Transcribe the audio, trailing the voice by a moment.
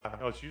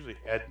No, it's usually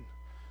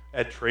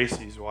Ed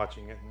Tracy's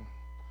watching it and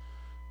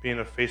being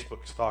a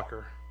Facebook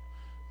stalker.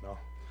 No.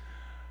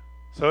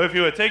 So if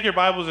you would take your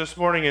Bibles this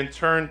morning and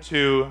turn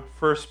to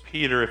 1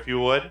 Peter, if you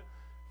would.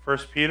 1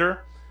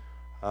 Peter.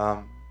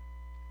 And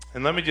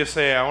let me just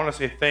say, I want to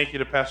say thank you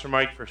to Pastor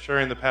Mike for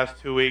sharing the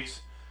past 2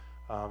 weeks.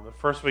 The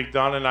first week,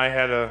 Don and I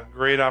had a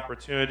great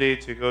opportunity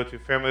to go to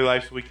Family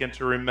Life's Weekend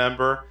to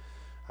Remember.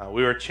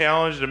 We were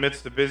challenged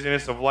amidst the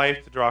busyness of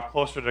life to draw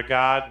closer to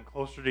God and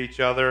closer to each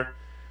other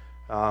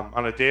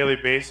on a daily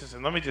basis.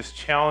 And let me just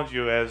challenge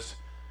you as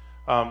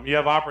you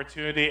have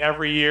opportunity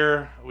every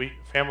year.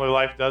 Family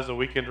Life does a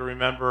Weekend to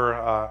Remember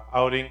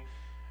outing.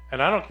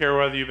 And I don't care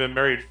whether you've been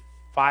married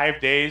 5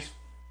 days,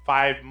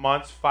 5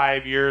 months,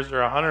 5 years,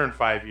 or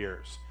 105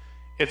 years.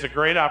 It's a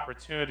great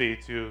opportunity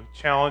to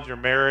challenge your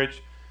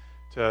marriage,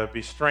 to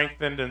be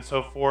strengthened and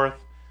so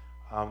forth.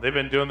 They've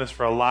been doing this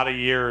for a lot of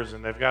years,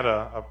 and they've got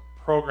a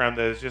program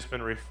that has just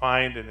been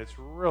refined, and it's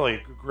really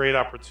a great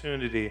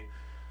opportunity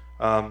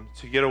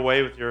to get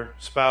away with your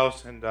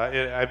spouse, and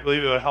I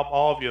believe it will help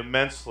all of you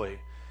immensely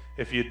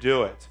if you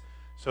do it.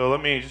 So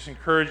let me just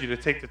encourage you to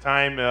take the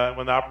time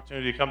when the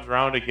opportunity comes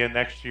around again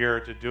next year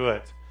to do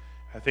it.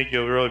 I think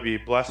you'll really be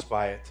blessed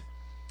by it.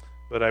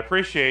 But I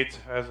appreciate,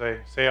 as I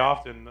say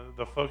often,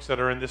 the folks that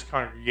are in this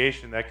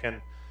congregation that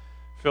can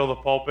fill the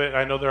pulpit.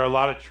 I know there are a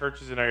lot of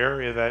churches in our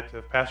area that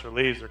if pastor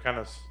leaves, they're kind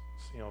of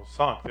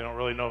sunk. They don't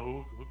really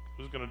know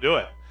who's going to do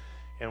it.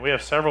 And we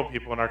have several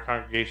people in our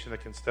congregation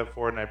that can step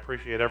forward, and I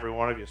appreciate every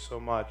one of you so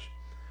much.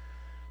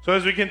 So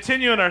as we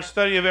continue in our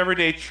study of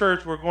Everyday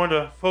Church, we're going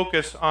to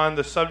focus on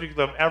the subject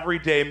of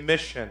everyday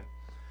mission.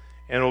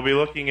 And we'll be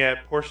looking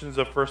at portions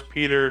of 1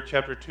 Peter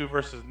chapter 2,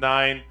 verses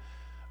 9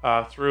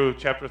 through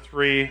chapter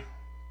 3,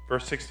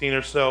 verse 16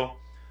 or so.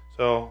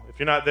 So if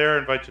you're not there, I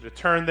invite you to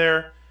turn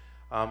there.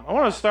 I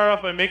want to start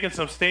off by making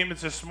some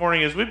statements this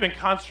morning as we've been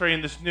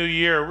concentrating this new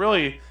year,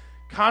 really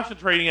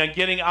concentrating on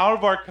getting out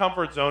of our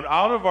comfort zone,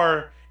 out of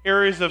our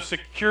areas of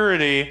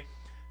security,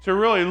 to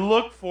really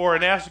look for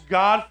and ask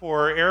God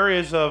for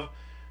areas of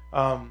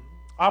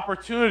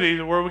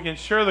opportunity where we can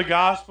share the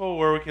gospel,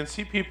 where we can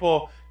see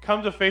people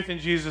come to faith in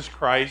Jesus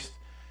Christ.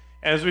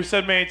 And as we've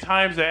said many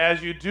times, that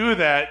as you do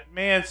that,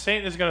 man,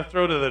 Satan is going to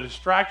throw the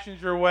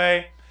distractions your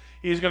way.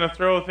 He's going to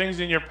throw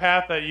things in your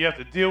path that you have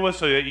to deal with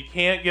so that you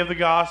can't give the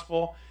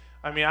gospel.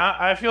 I mean,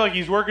 I feel like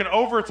he's working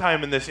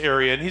overtime in this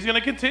area, and he's going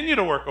to continue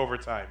to work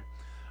overtime.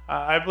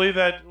 I believe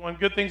that when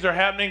good things are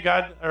happening,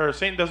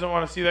 Satan doesn't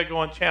want to see that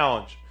go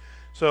unchallenged.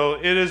 So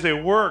it is a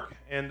work.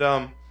 And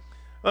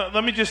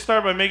let me just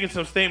start by making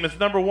some statements.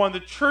 Number one, the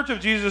Church of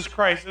Jesus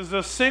Christ is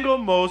the single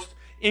most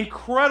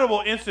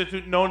incredible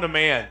institute known to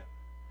man.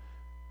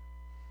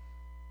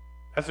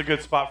 That's a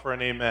good spot for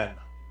an amen.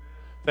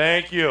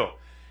 Thank you.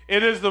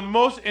 It is the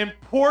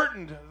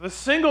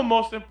single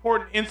most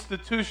important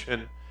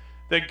institution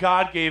that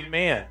God gave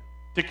man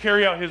to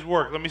carry out his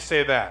work. Let me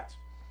say that.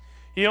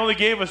 He only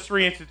gave us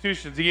 3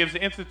 institutions. He gives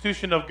the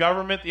institution of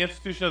government, the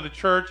institution of the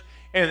church,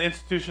 and the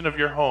institution of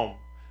your home.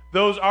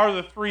 Those are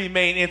the 3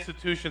 main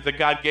institutions that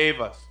God gave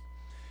us.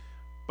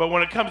 But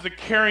when it comes to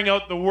carrying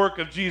out the work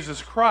of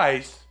Jesus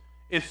Christ,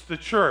 it's the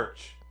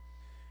church.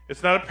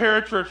 It's not a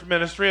parachurch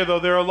ministry, although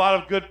there are a lot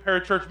of good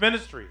parachurch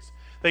ministries.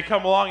 They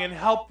come along and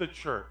help the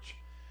church.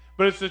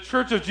 But it's the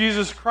Church of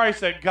Jesus Christ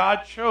that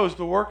God chose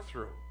to work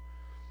through.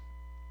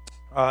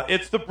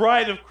 It's the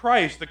bride of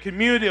Christ, the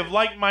community of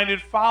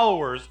like-minded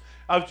followers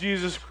of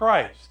Jesus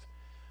Christ.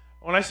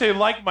 When I say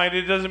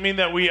like-minded, it doesn't mean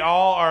that we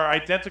all are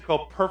identical,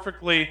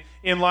 perfectly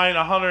in line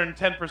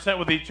 110%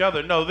 with each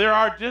other. No, there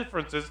are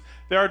differences,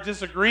 there are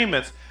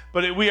disagreements,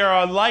 but we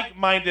are a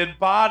like-minded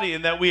body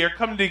in that we are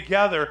coming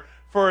together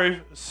for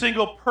a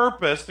single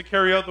purpose to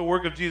carry out the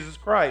work of Jesus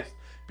Christ,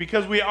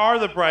 because we are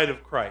the bride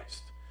of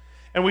Christ.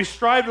 And we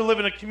strive to live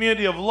in a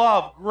community of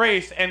love,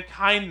 grace, and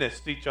kindness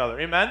to each other.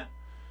 Amen?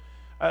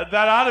 That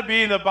ought to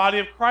be in the body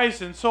of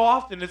Christ, and so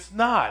often it's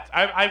not.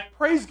 I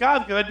praise God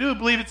because I do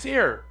believe it's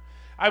here.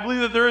 I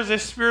believe that there is a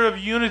spirit of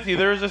unity.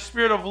 There is a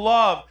spirit of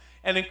love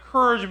and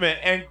encouragement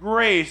and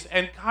grace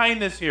and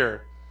kindness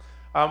here.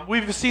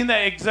 We've seen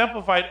that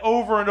exemplified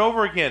over and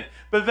over again,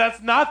 but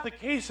that's not the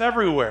case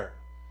everywhere.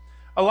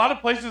 A lot of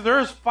places there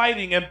is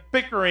fighting and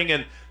bickering,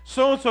 and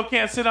so-and-so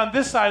can't sit on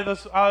this side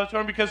of the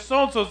auditorium because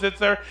so-and-so sits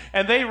there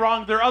and they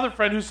wronged their other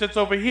friend who sits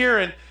over here,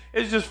 and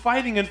it's just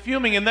fighting and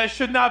fuming, and that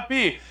should not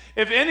be.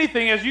 If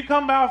anything, as you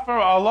come out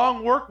from a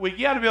long work week,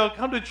 you got to be able to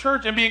come to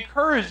church and be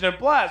encouraged and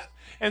blessed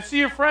and see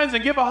your friends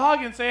and give a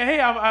hug and say,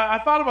 hey, I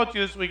thought about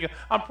you this week.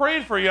 I'm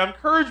praying for you. I'm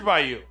encouraged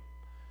by you.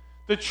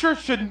 The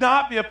church should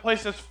not be a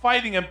place that's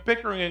fighting and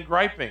bickering and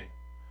griping.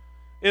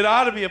 It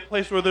ought to be a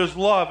place where there's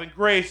love and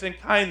grace and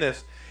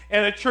kindness,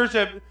 and a church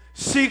that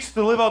seeks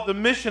to live out the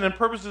mission and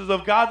purposes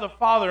of God the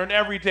Father in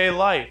everyday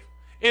life.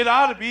 It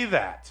ought to be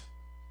that.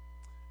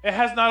 It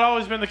has not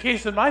always been the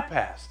case in my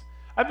past.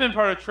 I've been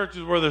part of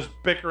churches where there's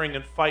bickering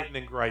and fighting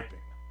and griping.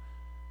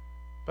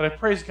 But I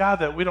praise God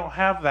that we don't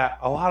have that,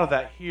 a lot of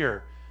that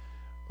here.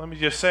 Let me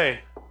just say,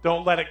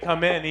 don't let it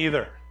come in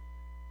either.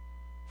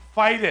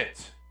 Fight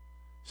it.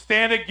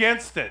 Stand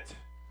against it.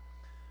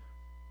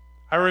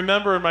 I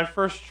remember in my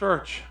first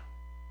church,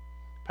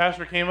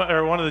 pastor came up,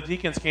 or one of the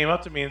deacons came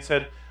up to me and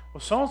said,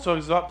 well, so-and-so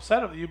is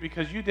upset with you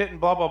because you didn't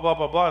blah, blah, blah,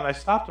 blah, blah. And I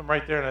stopped him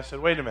right there and I said,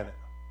 wait a minute.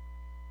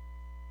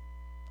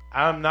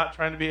 I'm not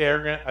trying to be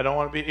arrogant. I don't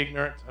want to be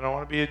ignorant. I don't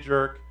want to be a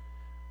jerk.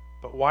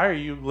 But why are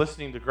you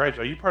listening to gripes?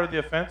 Are you part of the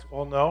offense?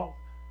 Well, no.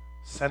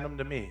 Send them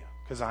to me,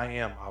 because I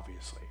am,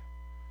 obviously.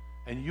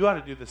 And you ought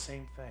to do the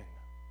same thing.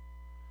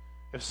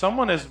 If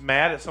someone is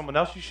mad at someone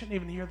else, you shouldn't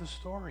even hear the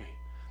story.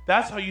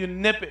 That's how you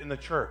nip it in the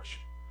church.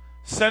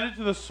 Send it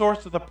to the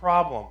source of the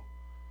problem.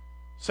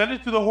 Send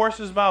it to the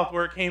horse's mouth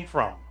where it came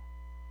from.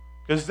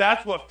 Because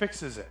that's what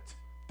fixes it.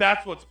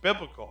 That's what's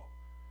biblical.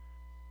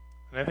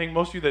 And I think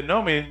most of you that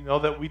know me know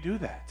that we do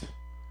that.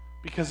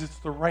 Because it's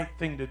the right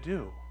thing to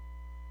do.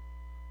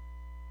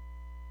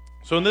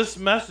 So in this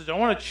message, I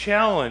want to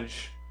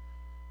challenge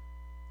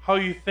how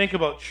you think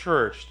about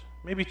church.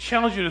 Maybe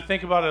challenge you to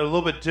think about it a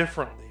little bit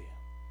differently.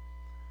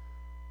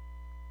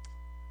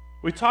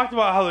 We talked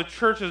about how the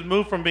church has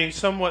moved from being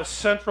somewhat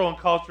central in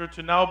culture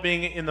to now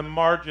being in the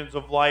margins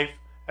of life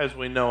as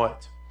we know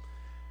it.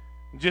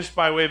 Just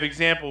by way of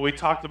example, we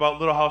talked about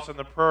Little House on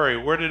the Prairie.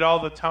 Where did all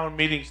the town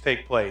meetings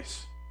take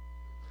place?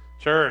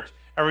 Church.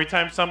 Every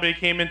time somebody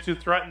came in to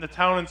threaten the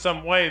town in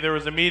some way, there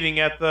was a meeting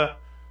at the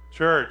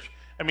church.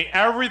 I mean,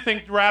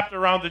 everything wrapped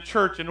around the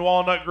church in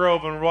Walnut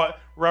Grove and what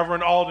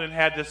Reverend Alden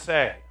had to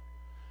say.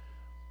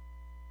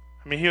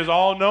 I mean, he was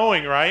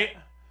all-knowing, right?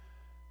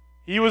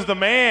 He was the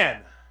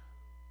man.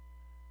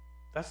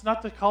 That's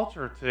not the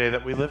culture today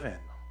that we live in.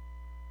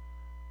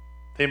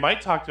 They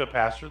might talk to a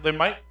pastor, they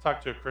might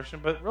talk to a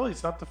Christian, but really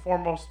it's not the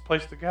foremost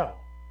place to go.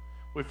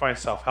 We find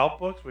self-help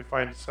books, we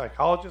find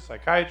psychologists,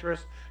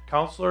 psychiatrists,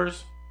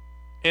 counselors,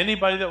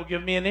 anybody that will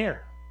give me an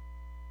ear.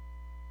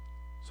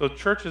 So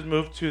church has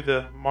moved to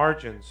the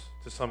margins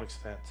to some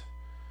extent.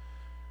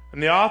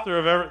 And the author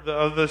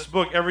of this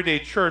book, Everyday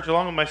Church,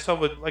 along with myself,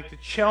 would like to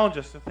challenge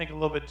us to think a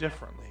little bit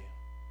differently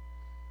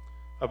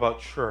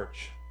about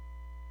church.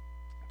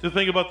 To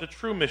think about the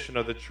true mission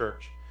of the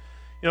church.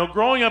 You know,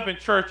 growing up in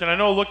church, and I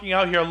know looking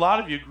out here, a lot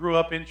of you grew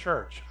up in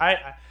church.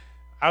 I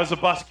was a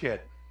bus kid.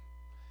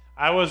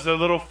 I was a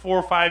little 4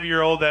 or 5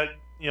 year old that,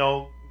 you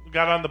know,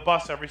 got on the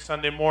bus every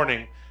Sunday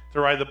morning to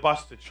ride the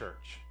bus to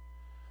church.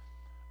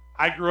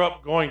 I grew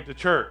up going to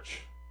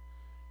church.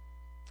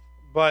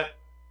 But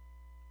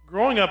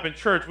growing up in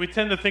church, we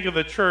tend to think of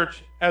the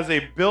church as a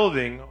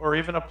building or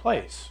even a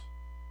place.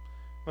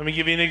 Let me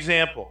give you an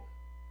example.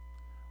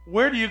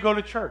 Where do you go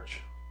to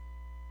church?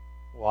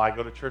 Well, I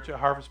go to church at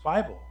Harvest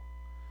Bible.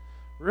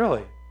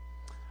 Really?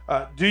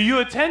 Do you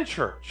attend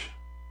church?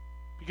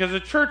 Because a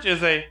church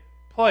is a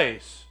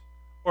place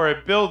or a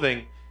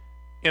building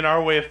in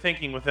our way of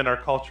thinking within our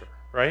culture,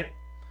 right?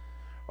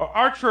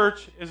 Our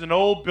church is an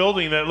old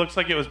building that looks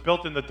like it was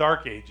built in the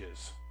Dark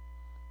Ages.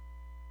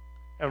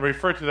 And we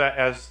refer to that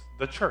as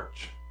the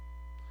church.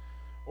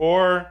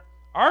 Or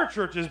our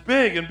church is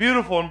big and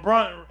beautiful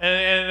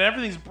and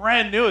everything's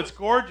brand new. It's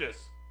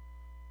gorgeous.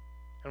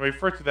 And we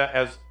refer to that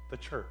as the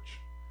church.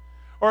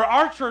 Or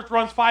our church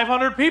runs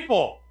 500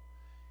 people.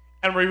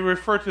 And we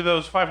refer to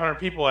those 500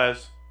 people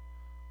as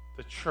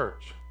the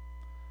church.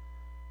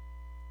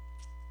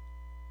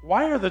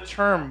 Why are the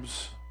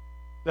terms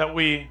that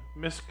we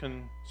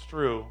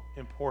misconstrue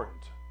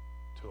important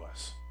to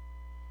us?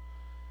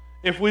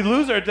 If we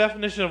lose our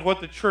definition of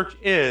what the church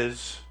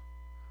is,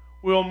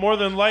 we will more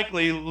than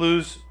likely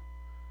lose,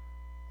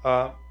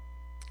 an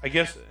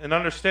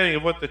understanding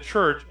of what the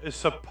church is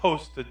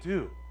supposed to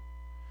do.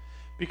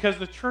 Because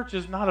the church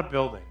is not a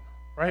building,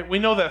 right? We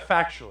know that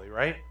factually,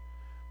 right?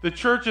 The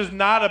church is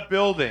not a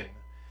building.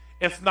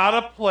 It's not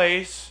a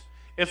place.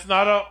 It's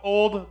not an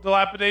old,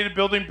 dilapidated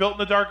building built in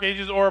the Dark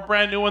Ages or a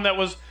brand new one that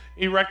was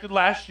erected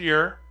last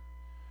year.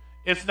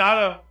 It's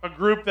not a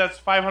group that's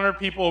 500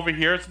 people over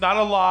here. It's not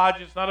a lodge.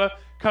 It's not a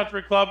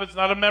country club. It's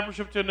not a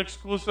membership to an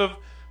exclusive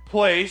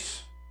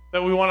place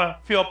that we want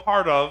to feel a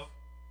part of.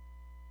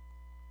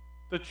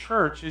 The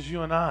church is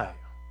you and I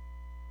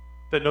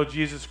that know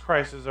Jesus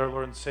Christ as our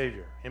Lord and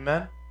Savior.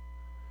 Amen?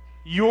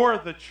 You're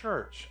the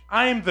church.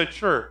 I'm the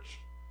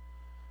church.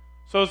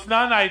 So it's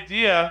not an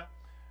idea.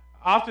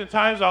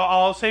 Oftentimes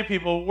I'll say to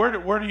people,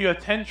 where do you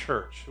attend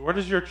church? Where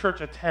does your church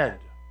attend?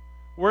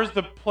 Where's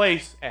the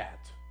place at?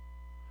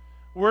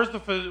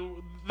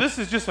 This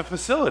is just a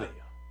facility.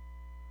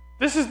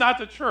 This is not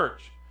the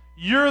church.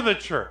 You're the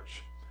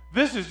church.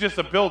 This is just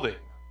a building,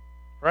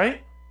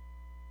 right?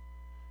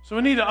 So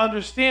we need to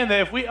understand that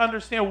if we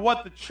understand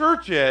what the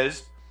church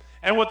is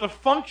and what the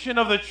function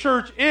of the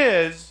church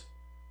is,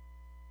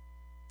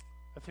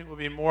 I think we'll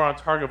be more on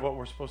target of what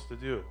we're supposed to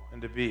do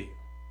and to be.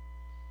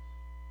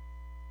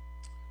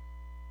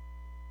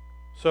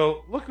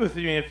 So look with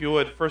me, if you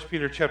would, 1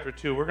 Peter chapter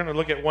 2. We're going to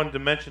look at one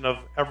dimension of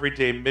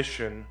everyday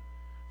mission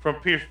from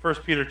 1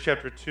 Peter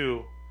chapter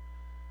 2,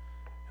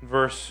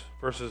 verses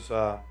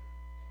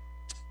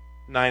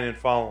 9 and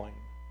following.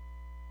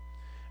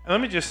 And let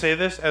me just say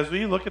this, as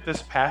we look at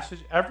this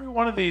passage, every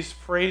one of these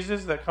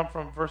phrases that come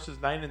from verses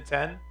 9 and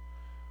 10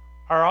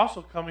 are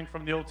also coming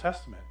from the Old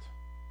Testament.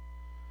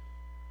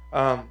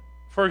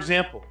 For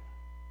example,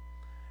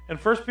 In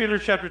 1 Peter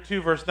chapter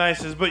 2, verse 9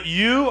 says, "But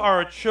you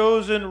are a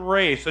chosen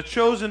race, a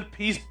chosen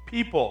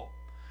people,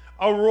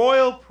 a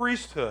royal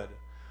priesthood,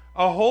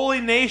 a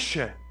holy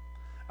nation,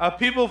 a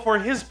people for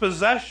his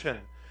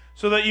possession,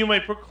 so that you may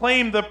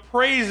proclaim the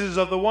praises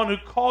of the one who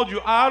called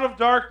you out of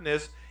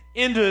darkness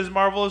into his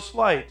marvelous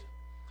light.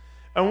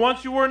 And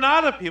once you were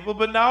not a people,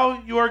 but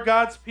now you are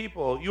God's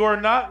people. You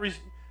had not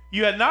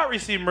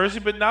received mercy,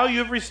 but now you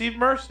have received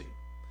mercy."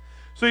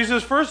 So he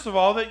says, first of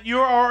all, that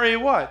you are a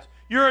what?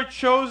 You're a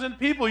chosen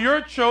people. You're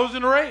a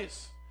chosen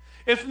race.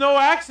 It's no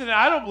accident,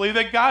 I don't believe,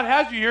 that God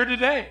has you here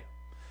today.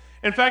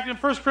 In fact, in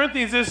 1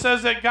 Corinthians, it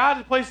says that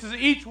God places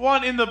each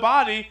one in the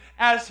body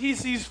as he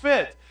sees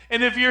fit.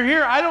 And if you're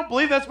here, I don't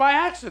believe that's by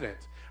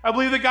accident. I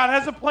believe that God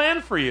has a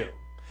plan for you.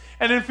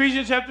 And in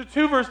Ephesians chapter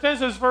 2, verse 10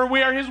 says, "For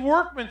we are his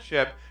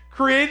workmanship,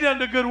 created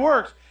unto good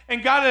works."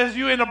 And God has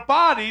you in a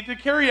body to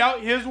carry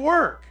out his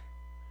work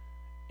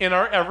in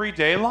our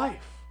everyday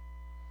life.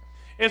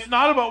 It's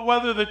not about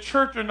whether the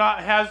church or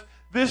not has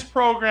this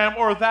program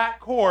or that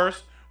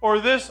course or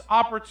this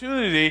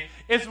opportunity.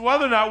 It's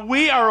whether or not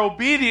we are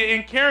obedient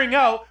in carrying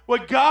out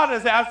what God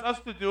has asked us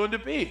to do and to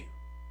be.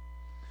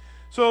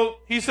 So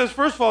he says,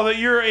 first of all, that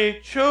you're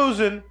a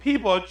chosen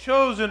people, a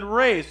chosen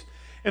race.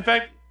 In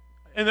fact,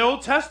 in the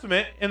Old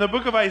Testament, in the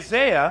book of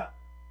Isaiah,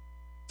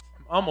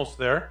 I'm almost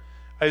there,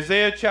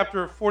 Isaiah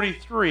chapter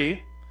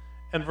 43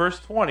 and verse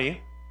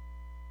 20,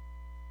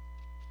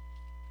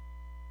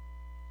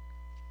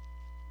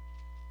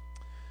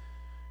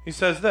 he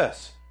says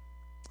this,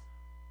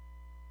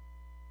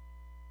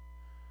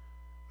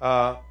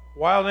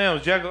 "Wild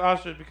animals, jackals,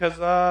 ostriches," because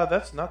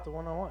that's not the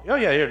one I want. Oh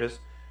yeah, here it is.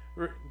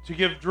 "To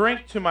give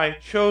drink to my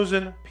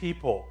chosen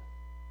people."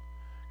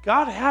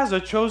 God has a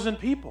chosen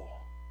people.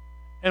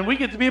 And we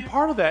get to be a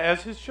part of that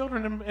as his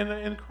children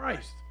in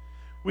Christ.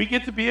 We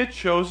get to be a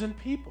chosen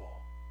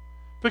people.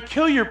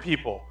 Peculiar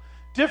people.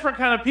 Different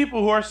kind of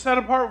people who are set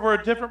apart for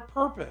a different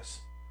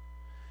purpose.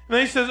 And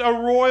then he says a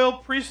royal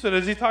priesthood,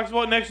 as he talks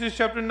about in Exodus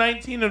chapter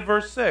 19 and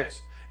verse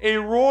 6. A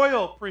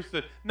royal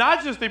priesthood.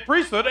 Not just a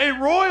priesthood, a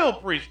royal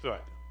priesthood.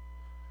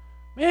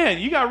 Man,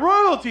 you got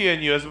royalty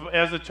in you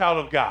as a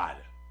child of God.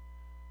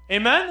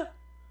 Amen?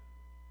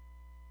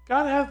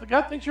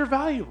 God thinks you're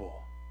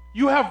valuable.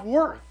 You have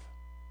worth.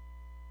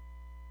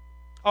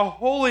 A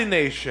holy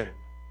nation.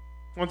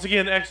 Once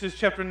again, Exodus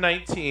chapter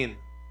 19.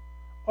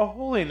 A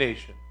holy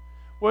nation.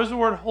 What does the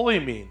word holy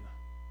mean?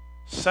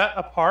 Set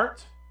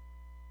apart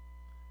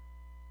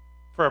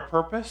for a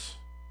purpose.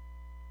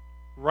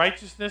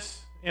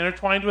 Righteousness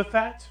intertwined with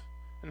that.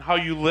 And how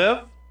you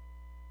live.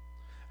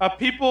 A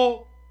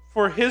people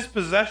for his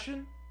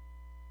possession.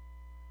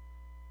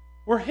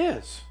 We're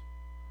his.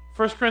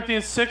 1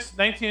 Corinthians 6,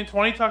 19 and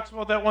 20 talks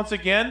about that once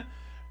again.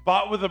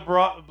 Bought with the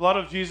blood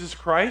of Jesus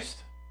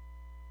Christ.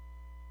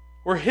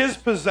 We're his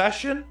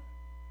possession.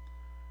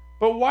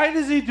 But why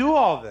does he do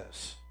all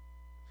this?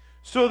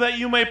 So that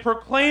you may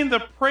proclaim the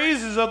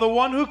praises of the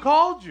one who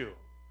called you.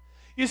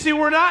 You see,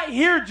 we're not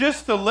here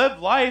just to live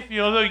life.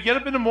 You know, you get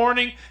up in the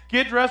morning,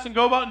 get dressed, and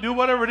go about and do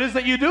whatever it is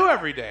that you do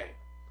every day.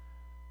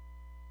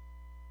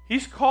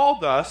 He's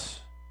called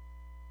us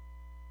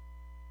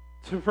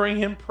to bring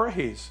him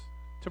praise,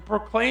 to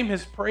proclaim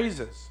his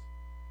praises,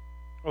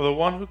 or the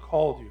one who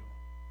called you.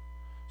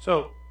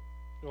 So,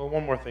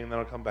 one more thing, then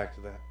I'll come back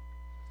to that.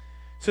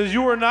 It says,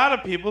 you were not a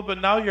people, but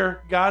now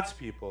you're God's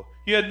people.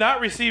 You had not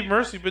received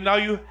mercy, but now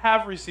you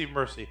have received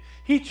mercy.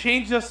 He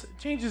changes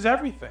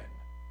everything.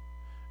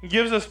 He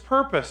gives us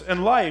purpose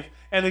and life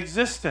and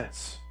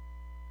existence.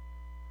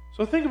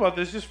 So think about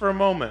this just for a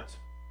moment.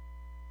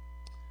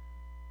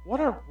 What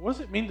does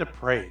it mean to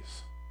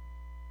praise?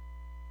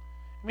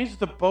 It means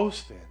to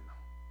boast in.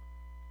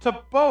 To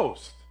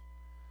boast.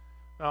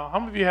 Now, how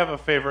many of you have a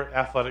favorite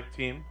athletic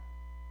team?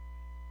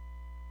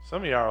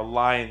 Some of you are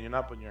lying. You're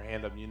not putting your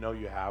hand up. You know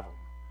you have them.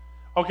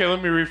 Okay,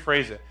 let me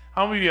rephrase it.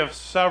 How many of you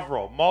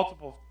have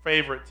multiple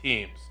favorite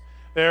teams?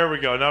 There we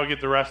go. Now we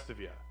get the rest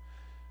of you.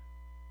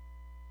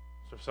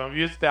 So some of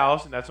you it's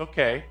Dallas, and that's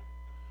okay.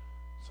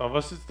 Some of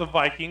us it's the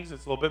Vikings.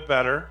 It's a little bit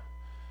better.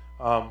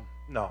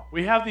 No,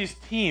 we have these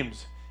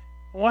teams.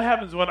 What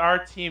happens when our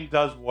team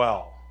does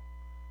well?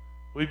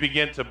 We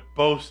begin to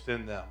boast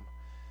in them.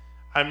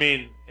 I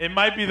mean, it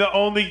might be the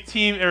only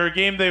team or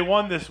game they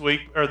won this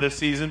week or this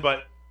season,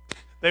 but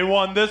they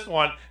won this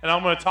one, and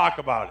I'm going to talk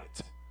about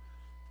it.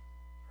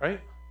 Right?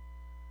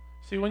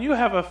 See, when you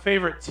have a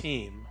favorite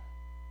team,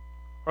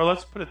 or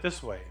let's put it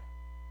this way,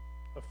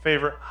 a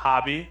favorite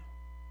hobby,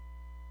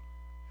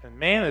 and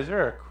man, is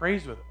there a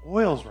craze with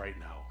oils right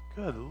now.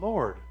 Good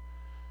Lord.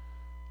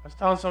 I was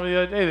telling somebody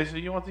the other day, they said,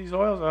 you want these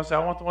oils? I said,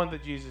 I want the one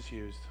that Jesus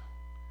used.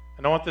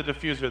 And I want the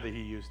diffuser that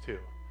he used too.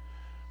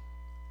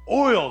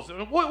 Oils.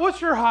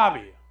 What's your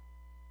hobby?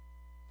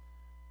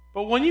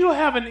 But when you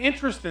have an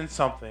interest in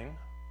something,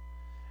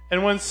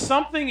 and when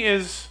something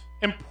is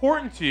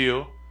important to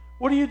you,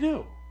 what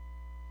do?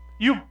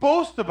 You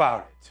boast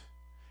about it.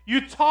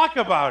 You talk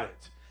about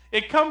it.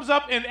 It comes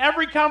up in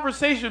every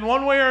conversation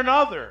one way or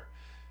another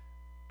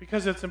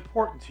because it's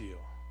important to you.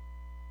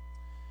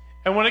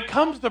 And when it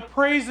comes to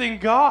praising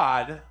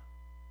God,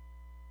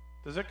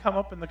 Does it come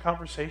up in the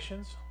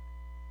conversations?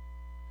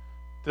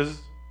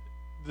 Does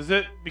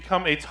it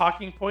become a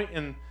talking point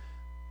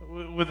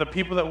with the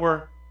people that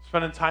we're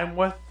spending time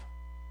with?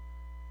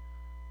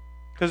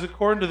 Because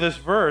according to this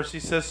verse, he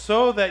says,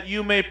 so that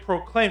you may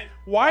proclaim.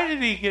 Why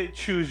did he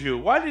choose you?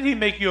 Why did he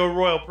make you a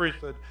royal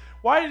priesthood?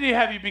 Why did he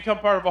have you become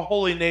part of a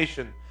holy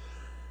nation?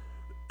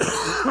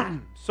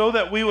 So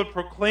that we would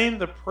proclaim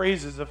the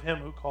praises of him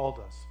who called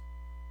us.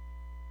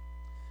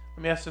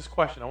 Let me ask this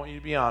question. I want you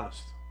to be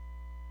honest.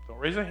 Don't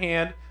raise a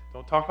hand.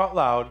 Don't talk out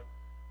loud.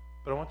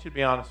 But I want you to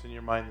be honest in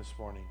your mind this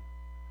morning.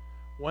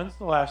 When's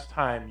the last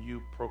time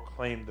you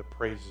proclaimed the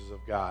praises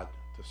of God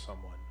to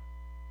someone?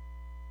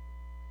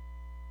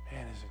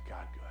 Man, isn't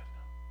God good?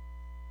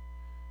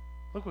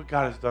 Look what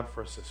God has done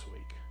for us this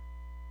week.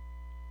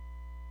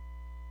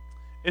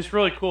 It's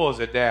really cool as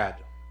a dad.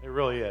 It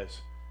really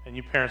is. And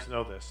you parents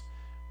know this.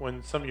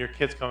 When some of your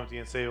kids come up to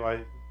you and say, well,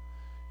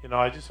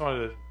 I just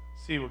wanted to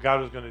see what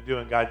God was going to do,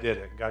 and God did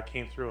it. And God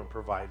came through and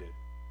provided.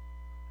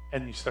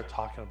 And you start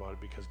talking about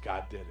it because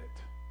God did it.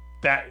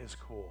 That is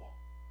cool.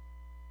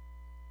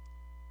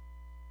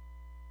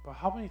 But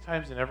how many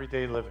times in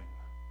everyday living,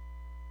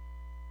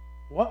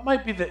 what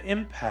might be the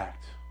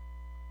impact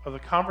of the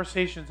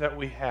conversations that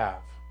we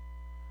have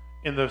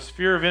in the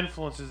sphere of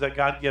influences that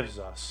God gives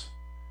us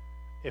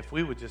if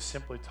we would just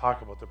simply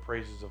talk about the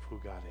praises of who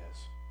God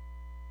is?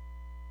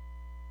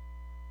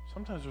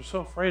 Sometimes we're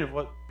so afraid of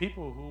what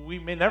people who we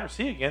may never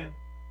see again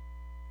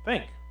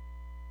think.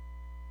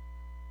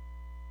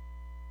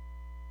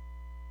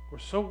 We're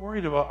so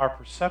worried about our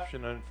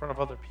perception in front of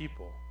other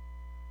people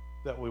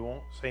that we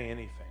won't say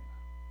anything.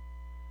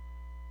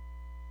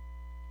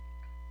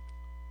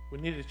 We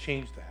need to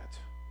change that.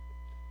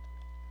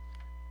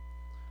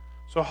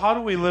 So how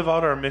do we live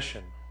out our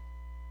mission?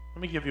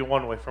 Let me give you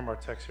one way from our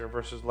text here,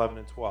 verses 11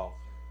 and 12.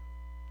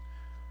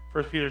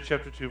 1 Peter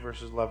chapter 2,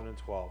 verses 11 and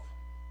 12.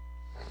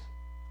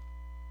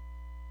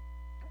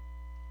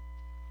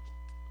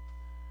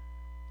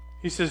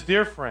 He says,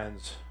 dear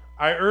friends,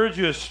 I urge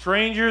you as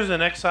strangers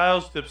and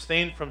exiles to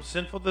abstain from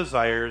sinful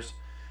desires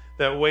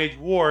that wage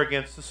war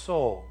against the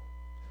soul.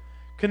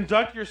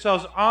 Conduct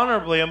yourselves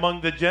honorably among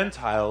the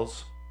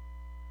Gentiles,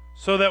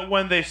 so that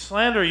when they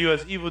slander you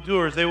as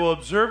evildoers, they will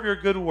observe your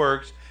good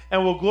works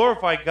and will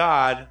glorify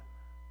God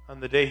on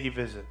the day he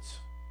visits.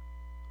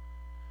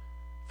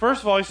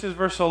 First of all, he says,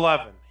 verse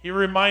 11, he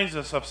reminds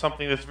us of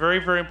something that's very,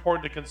 very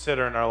important to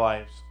consider in our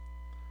lives.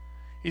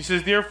 He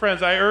says, dear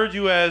friends, I urge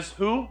you as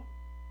who?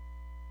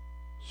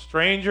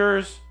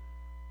 Strangers,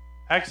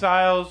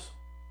 exiles,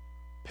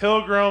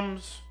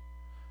 pilgrims.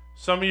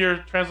 Some of your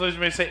translations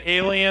may say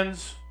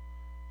aliens,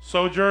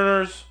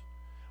 sojourners.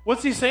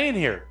 What's he saying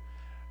here?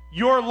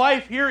 Your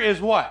life here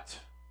is what?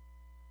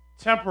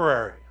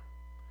 Temporary.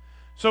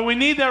 So we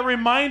need that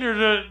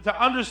reminder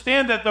to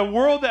understand that the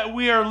world that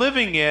we are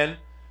living in,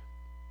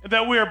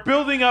 that we are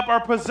building up our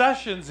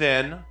possessions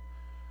in,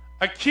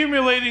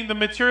 accumulating the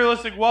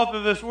materialistic wealth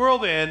of this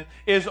world in,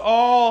 is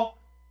all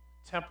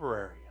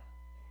temporary.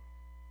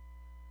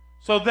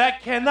 So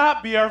that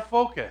cannot be our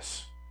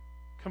focus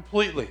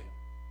completely.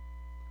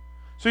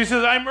 So he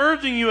says, I'm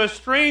urging you as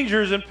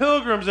strangers and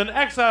pilgrims and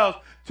exiles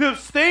to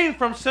abstain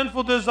from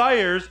sinful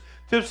desires,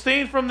 to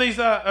abstain from these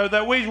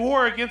that wage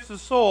war against the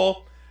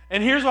soul.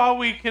 And here's how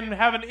we can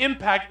have an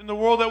impact in the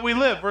world that we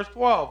live. Verse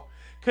 12.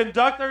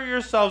 Conduct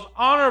yourselves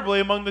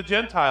honorably among the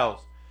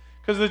Gentiles.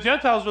 Because the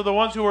Gentiles are the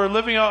ones who are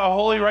living out a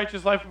holy,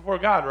 righteous life before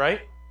God,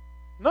 right?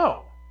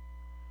 No.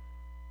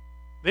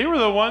 They were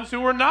the ones who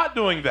were not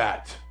doing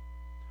that.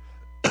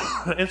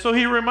 And so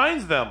he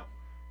reminds them,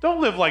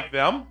 don't live like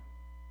them.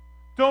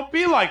 Don't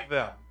be like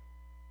them.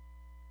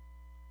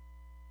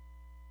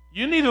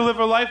 You need to live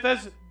a life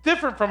that's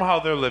different from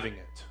how they're living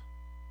it.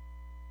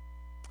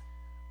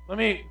 Let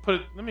me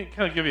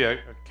kind of give you a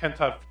Ken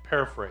Todd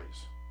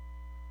paraphrase.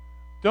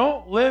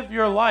 Don't live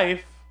your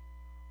life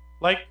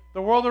like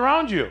the world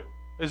around you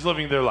is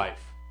living their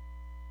life.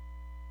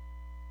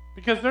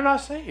 Because they're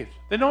not saved.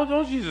 They don't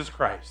know Jesus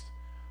Christ.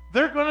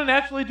 They're going to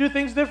naturally do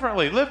things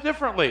differently, live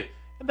differently,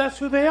 and that's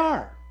who they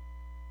are.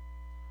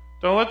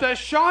 Don't let that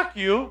shock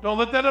you. Don't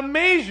let that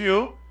amaze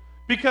you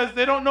because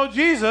they don't know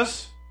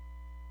Jesus.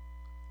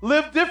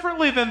 Live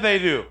differently than they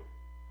do.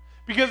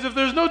 Because if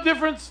there's no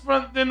difference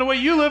in the way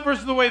you live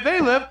versus the way they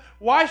live,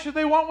 why should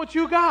they want what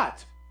you got?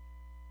 Does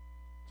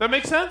that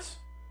make sense?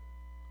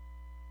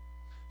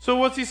 So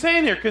what's he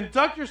saying here?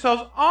 Conduct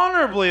yourselves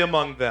honorably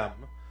among them,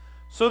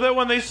 so that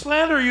when they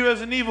slander you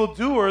as an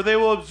evildoer, they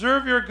will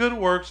observe your good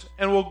works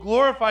and will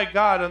glorify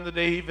God on the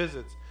day he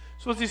visits.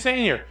 So what's he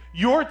saying here?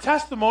 Your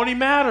testimony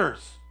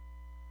matters.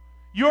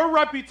 Your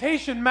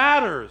reputation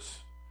matters.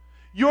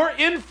 Your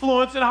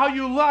influence and how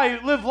you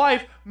live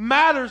life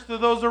matters to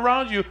those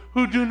around you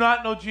who do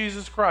not know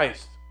Jesus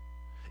Christ.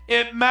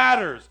 It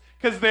matters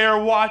because they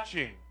are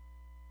watching,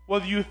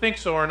 whether you think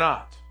so or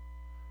not.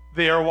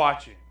 They are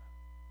watching.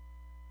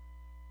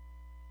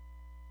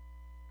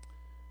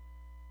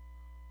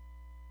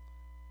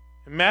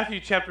 In Matthew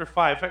chapter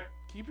 5, in fact,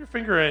 keep your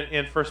finger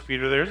in 1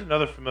 Peter. There's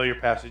another familiar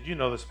passage. You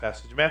know this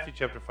passage. Matthew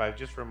chapter 5,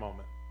 just for a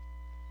moment.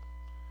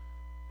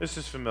 This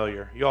is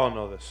familiar. You all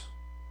know this.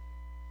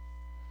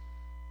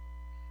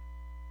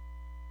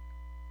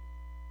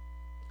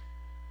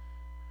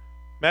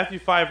 Matthew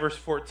 5, verse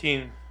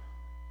 14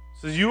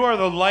 says, "You are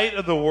the light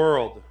of the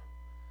world.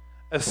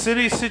 A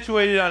city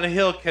situated on a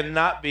hill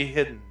cannot be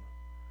hidden.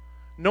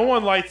 No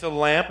one lights a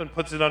lamp and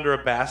puts it under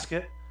a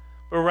basket,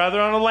 but rather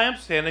on a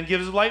lampstand and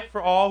gives light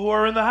for all who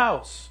are in the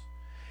house.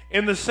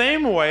 In the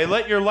same way,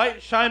 let your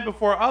light shine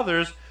before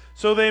others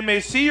so they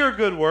may see your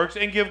good works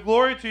and give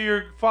glory to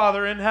your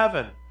Father in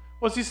heaven."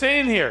 What's he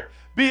saying here?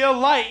 Be a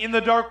light in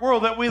the dark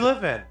world that we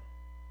live in.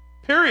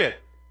 Period.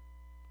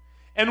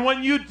 And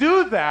when you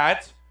do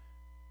that,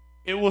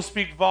 it will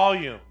speak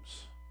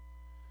volumes.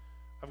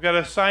 I've got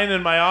a sign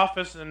in my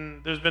office,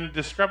 and there's been a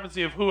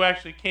discrepancy of who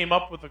actually came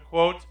up with the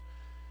quote.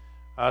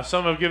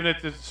 Some have given it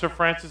to Sir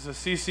Francis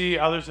Assisi,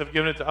 others have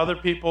given it to other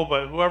people,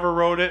 but whoever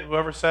wrote it,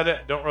 whoever said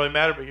it, don't really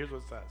matter, but here's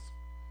what it says.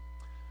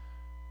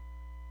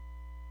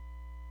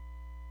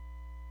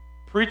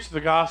 Preach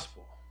the gospel.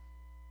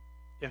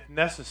 If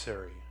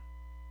necessary,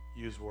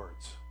 use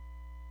words.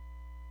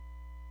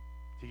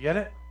 Do you get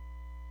it?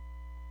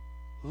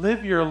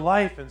 Live your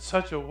life in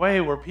such a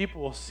way where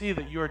people will see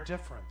that you are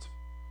different.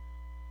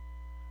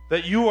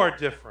 That you are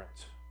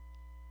different.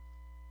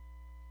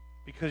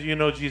 Because you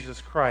know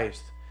Jesus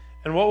Christ.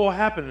 And what will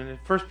happen in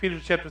 1 Peter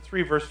chapter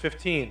 3, verse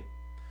 15?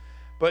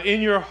 "But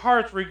in your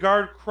hearts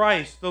regard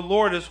Christ, the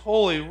Lord is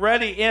holy,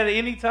 ready at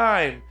any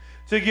time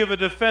to give a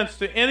defense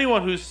to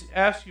anyone who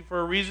asks you for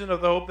a reason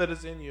of the hope that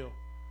is in you."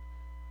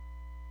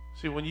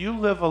 See, when you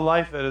live a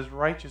life that is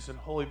righteous and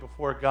holy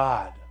before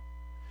God,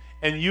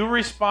 and you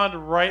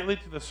respond rightly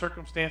to the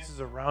circumstances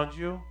around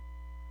you,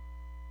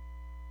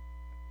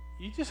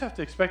 you just have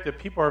to expect that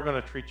people are going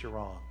to treat you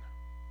wrong.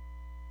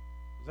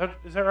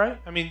 Is that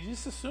right? I mean, you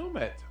just assume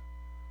it.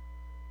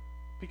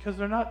 Because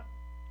they're not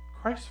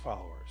Christ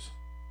followers.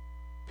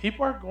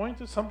 People are going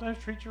to sometimes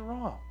treat you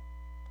wrong.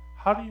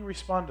 How do you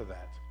respond to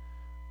that?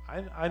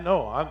 I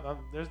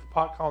know, there's the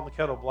pot calling the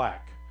kettle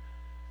black.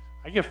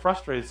 I get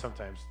frustrated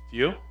sometimes. Do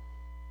you?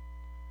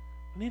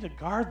 I need to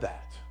guard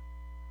that.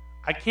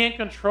 I can't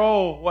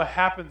control what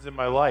happens in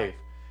my life,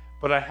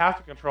 but I have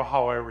to control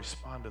how I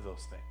respond to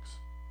those things.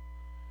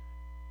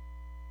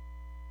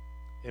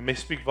 It may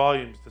speak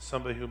volumes to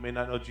somebody who may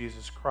not know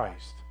Jesus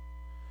Christ.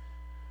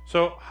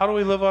 So how do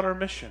we live out our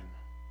mission?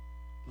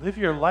 Live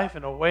your life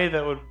in a way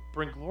that would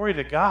bring glory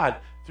to God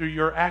through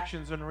your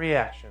actions and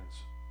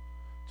reactions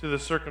to the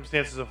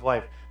circumstances of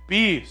life.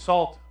 Be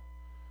salt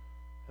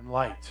and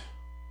light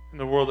in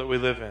the world that we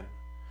live in.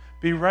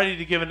 Be ready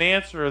to give an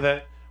answer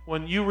that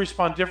when you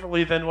respond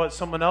differently than what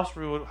someone else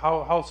would,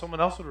 how someone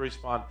else would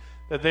respond,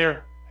 that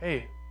they're,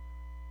 hey,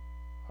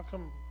 how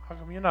come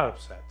you're not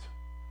upset?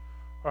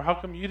 Or how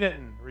come you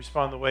didn't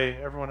respond the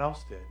way everyone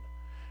else did?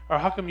 Or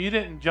how come you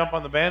didn't jump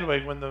on the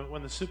bandwagon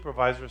when the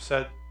supervisor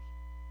said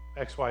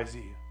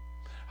XYZ?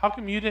 How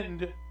come you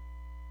didn't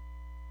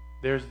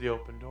There's the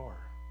open door.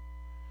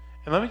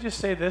 And let me just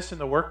say this in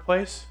the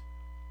workplace,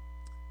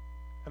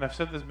 and I've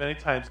said this many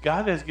times,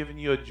 God has given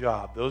you a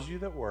job, those of you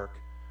that work,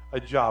 a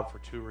job for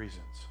two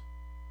reasons.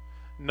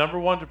 Number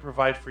one, to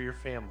provide for your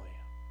family.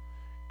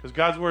 Because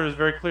God's word is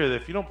very clear that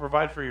if you don't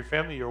provide for your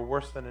family, you're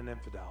worse than an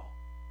infidel.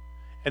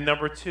 And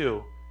number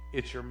two,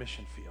 it's your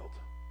mission field.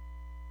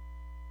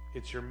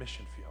 It's your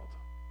mission field.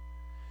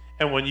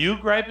 And when you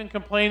gripe and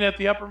complain at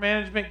the upper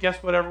management,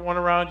 guess what everyone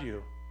around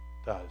you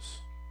does?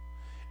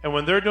 And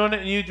when they're doing it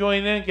and you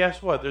join in,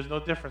 guess what? There's no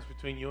difference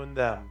between you and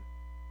them.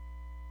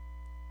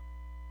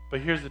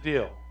 But here's the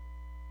deal.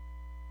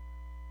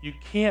 You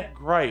can't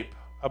gripe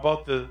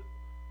about the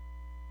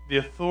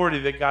authority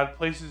that God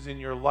places in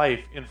your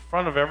life in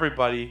front of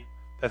everybody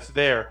that's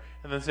there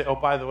and then say, oh,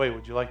 by the way,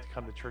 would you like to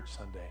come to church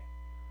Sunday?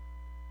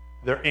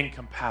 They're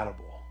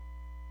incompatible.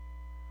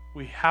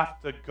 We have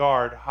to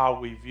guard how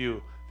we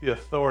view the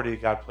authority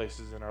God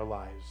places in our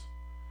lives.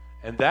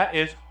 And that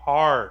is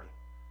hard.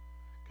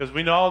 Because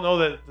we all know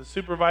that the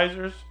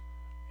supervisors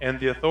and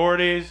the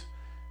authorities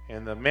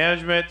and the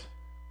management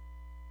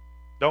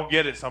don't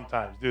get it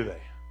sometimes, do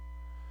they?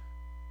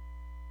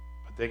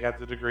 But they got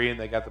the degree and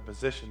they got the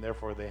position,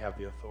 therefore they have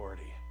the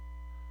authority.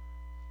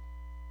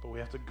 But we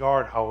have to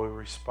guard how we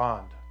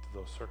respond to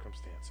those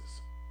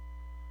circumstances.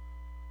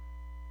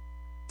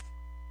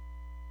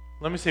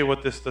 Let me say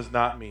what this does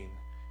not mean.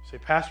 You say,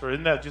 Pastor,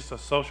 isn't that just a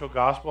social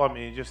gospel? I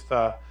mean, just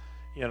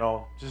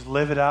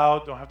live it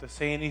out, don't have to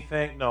say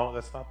anything. No,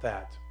 that's not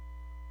that.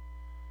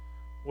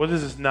 What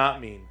does this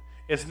not mean?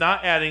 It's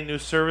not adding new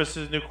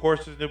services, new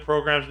courses, new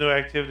programs, new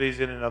activities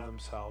in and of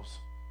themselves.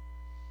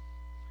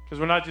 Because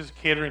we're not just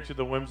catering to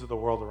the whims of the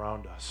world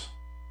around us.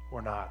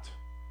 We're not.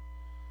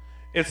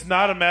 It's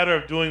not a matter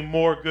of doing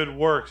more good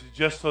works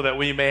just so that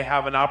we may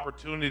have an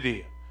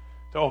opportunity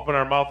to open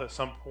our mouth at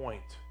some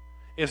point.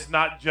 It's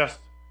not just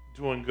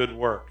doing good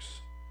works.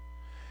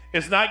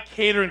 It's not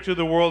catering to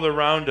the world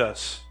around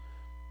us.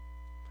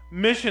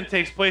 Mission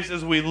takes place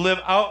as we live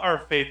out our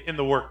faith in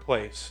the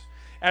workplace,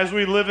 as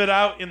we live it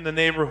out in the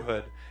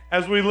neighborhood,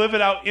 as we live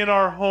it out in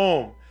our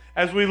home,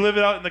 as we live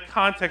it out in the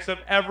context of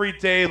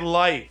everyday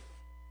life.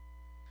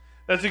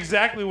 That's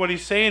exactly what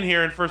he's saying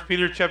here in 1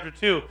 Peter chapter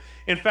 2.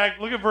 In fact,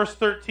 look at verse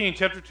 13,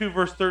 chapter 2,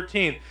 verse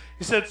 13.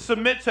 He said,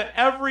 submit to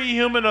every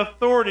human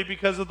authority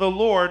because of the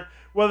Lord,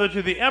 whether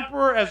to the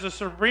emperor as the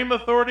supreme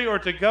authority or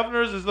to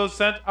governors as those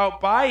sent out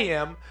by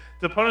him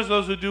to punish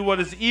those who do what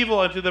is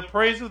evil and to the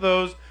praise of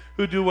those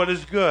who do what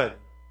is good.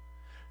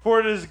 For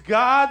it is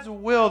God's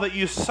will that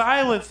you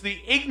silence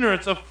the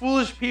ignorance of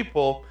foolish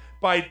people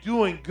by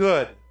doing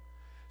good.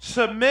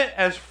 Submit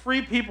as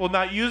free people,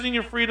 not using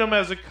your freedom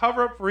as a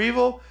cover-up for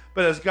evil,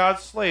 but as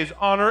God's slaves.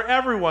 Honor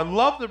everyone.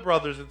 Love the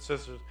brothers and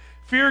sisters.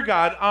 Fear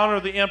God.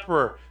 Honor the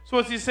emperor. So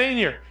what's he saying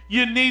here?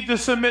 You need to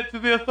submit to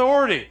the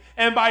authority.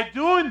 And by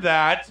doing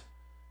that,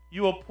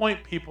 you will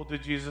point people to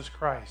Jesus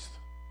Christ.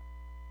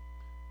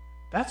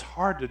 That's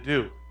hard to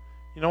do.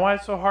 You know why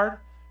it's so hard?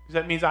 Because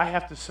that means I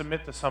have to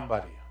submit to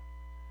somebody.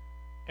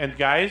 And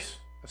guys,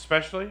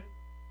 especially,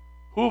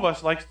 who of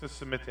us likes to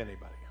submit to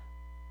anybody?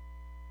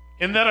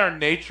 Isn't that our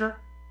nature?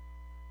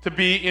 To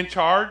be in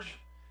charge?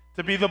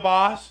 To be the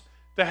boss?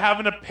 To have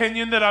an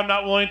opinion that I'm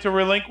not willing to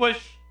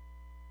relinquish?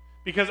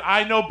 Because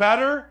I know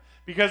better?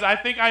 Because I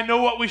think I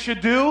know what we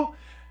should do?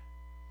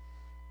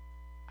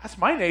 That's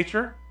my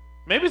nature.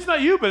 Maybe it's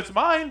not you, but it's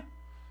mine.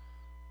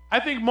 I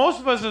think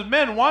most of us as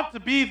men want to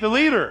be the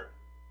leader.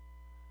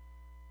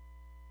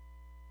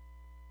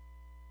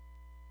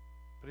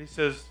 But he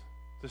says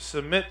to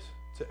submit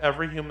to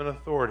every human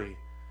authority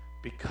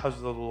because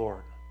of the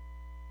Lord.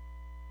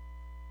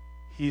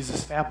 He's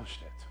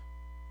established it.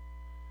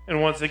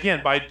 And once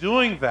again, by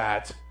doing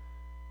that,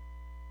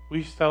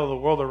 we tell the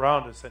world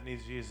around us that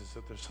needs Jesus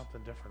that there's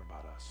something different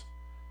about us.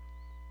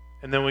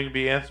 And then we can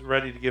be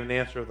ready to give an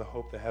answer of the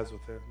hope that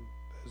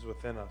is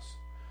within us.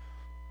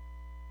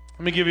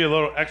 Let me give you a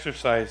little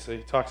exercise that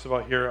he talks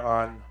about here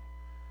on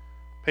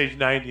page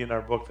 90 in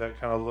our book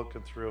that kind of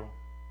looking through.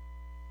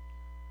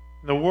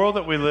 In the world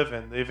that we live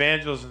in, the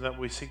evangelism that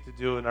we seek to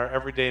do in our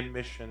everyday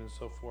mission and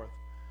so forth.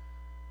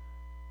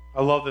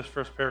 I love this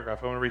first paragraph.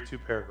 I want to read 2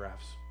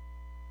 paragraphs.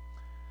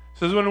 It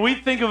says, when we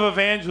think of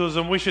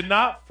evangelism, we should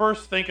not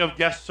first think of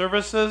guest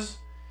services,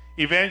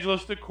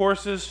 evangelistic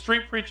courses,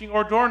 street preaching,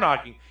 or door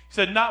knocking. He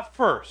said, not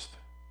first.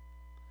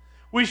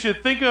 We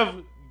should think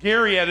of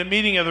Gary at a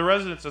meeting of the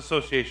Residents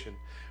Association.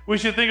 We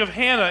should think of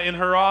Hannah in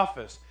her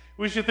office.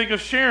 We should think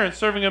of Sharon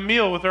serving a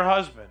meal with her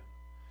husband.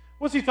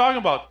 What's he talking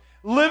about?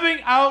 Living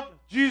out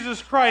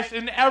Jesus Christ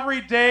in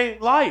everyday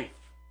life.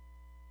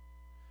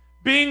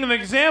 Being an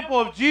example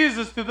of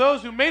Jesus to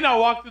those who may not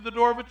walk through the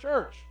door of a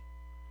church.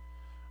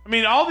 I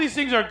mean, all these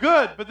things are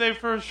good, but they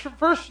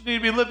first need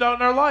to be lived out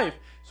in our life.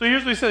 So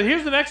here's what he said.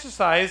 Here's an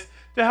exercise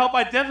to help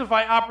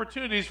identify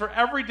opportunities for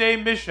everyday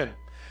mission.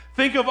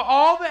 Think of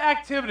all the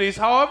activities,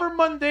 however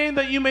mundane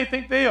that you may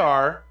think they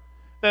are,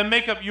 that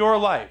make up your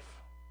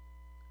life.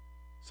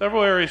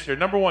 Several areas here.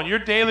 Number 1, your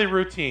daily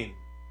routine.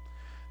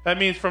 That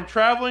means from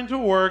traveling to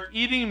work,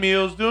 eating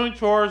meals, doing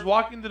chores,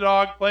 walking the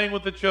dog, playing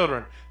with the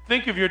children.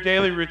 Think of your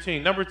daily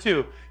routine. Number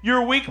 2,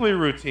 your weekly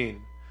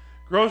routine.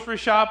 Grocery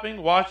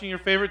shopping, watching your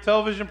favorite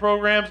television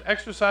programs,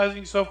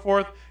 exercising, so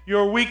forth.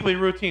 Your weekly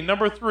routine.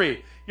 Number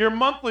 3, your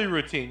monthly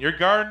routine. You're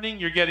gardening,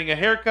 you're getting a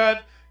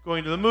haircut,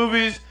 going to the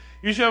movies.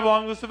 You should have a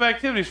long list of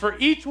activities. For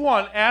each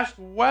one, ask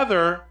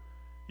whether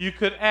you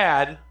could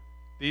add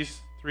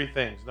these 3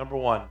 things. Number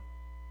 1,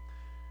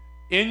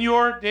 in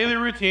your daily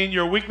routine,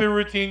 your weekly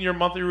routine, your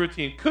monthly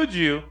routine, could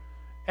you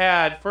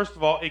add, first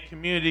of all, a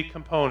community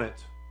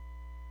component?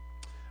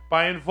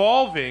 By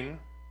involving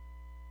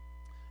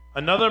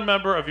another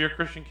member of your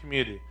Christian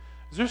community.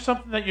 Is there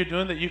something that you're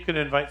doing that you could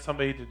invite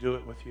somebody to do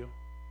it with you?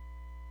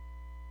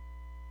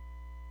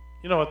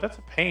 You know what? That's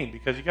a pain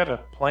because you got to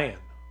plan.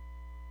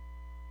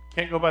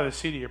 Can't go by the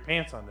seat of your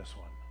pants on this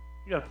one.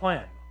 You got to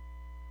plan.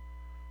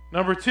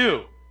 Number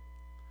 2,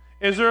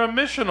 is there a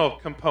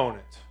missional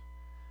component?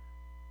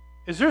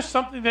 Is there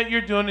something that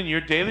you're doing in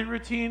your daily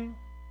routine,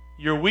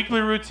 your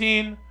weekly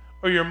routine,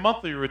 or your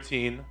monthly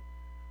routine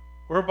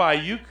whereby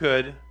you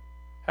could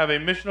have a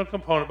missional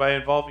component by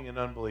involving an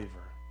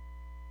unbeliever?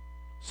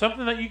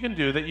 Something that you can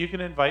do that you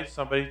can invite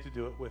somebody to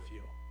do it with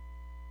you.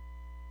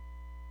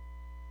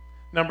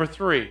 Number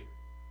 3,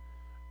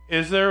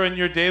 is there in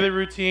your daily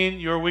routine,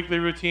 your weekly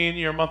routine,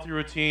 your monthly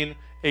routine,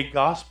 a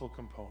gospel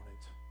component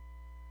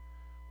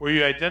where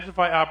you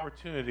identify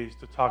opportunities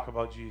to talk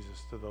about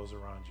Jesus to those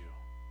around you?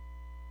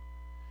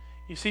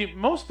 You see,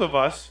 most of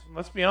us,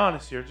 let's be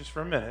honest here just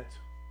for a minute,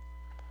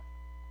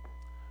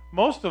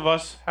 most of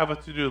us have a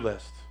to-do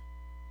list.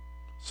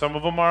 Some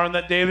of them are on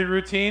that daily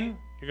routine.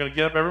 You're going to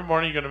get up every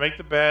morning, you're going to make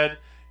the bed,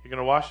 you're going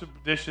to wash the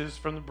dishes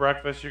from the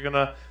breakfast, you're going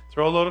to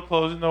throw a load of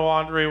clothes in the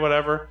laundry,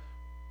 whatever.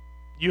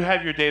 You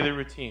have your daily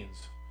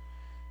routines.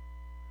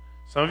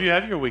 Some of you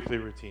have your weekly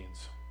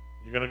routines.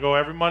 You're going to go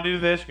every Monday to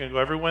this, you're going to go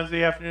every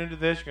Wednesday afternoon to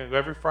this, you're going to go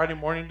every Friday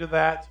morning to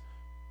that.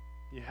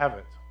 You have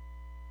it.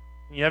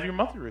 And you have your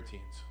monthly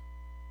routines.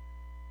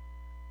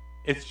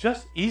 It's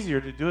just easier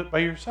to do it by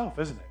yourself,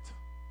 isn't it?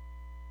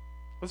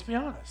 Let's be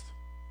honest.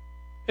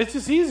 It's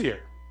just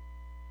easier.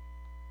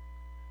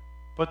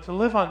 But to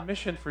live on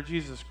mission for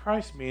Jesus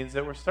Christ means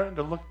that we're starting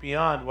to look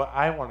beyond what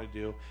I want to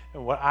do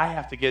and what I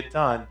have to get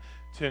done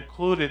to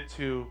include it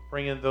to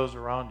bring in those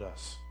around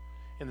us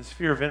in the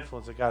sphere of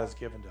influence that God has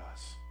given to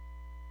us.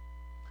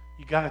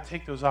 You got to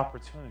take those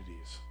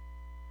opportunities.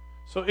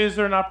 So is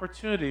there an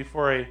opportunity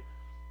for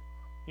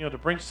to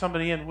bring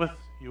somebody in with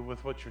you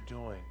with what you're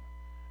doing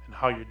and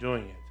how you're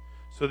doing it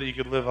so that you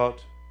could live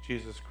out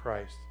Jesus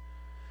Christ?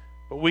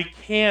 But we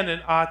can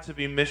and ought to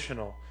be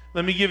missional.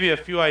 Let me give you a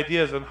few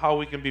ideas on how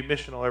we can be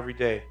missional every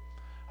day.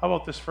 How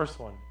about this first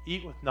one?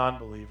 Eat with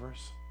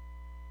non-believers.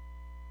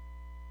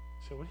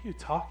 So what are you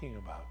talking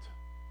about?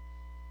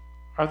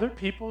 Are there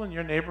people in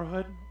your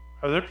neighborhood?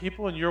 Are there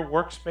people in your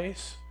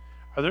workspace?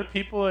 Are there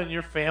people in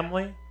your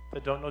family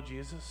that don't know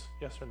Jesus?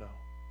 Yes or no?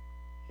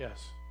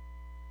 Yes.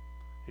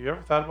 Have you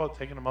ever thought about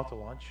taking them out to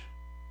lunch?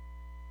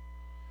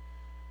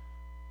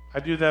 I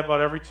do that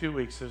about every 2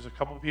 weeks. There's a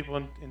couple of people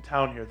in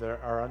town here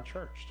that are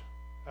unchurched.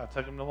 I'll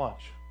take them to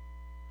lunch.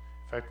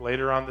 In fact,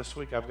 later on this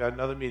week, I've got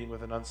another meeting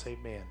with an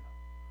unsaved man.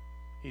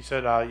 He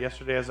said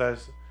yesterday, as I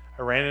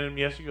ran into him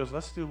yesterday, he goes,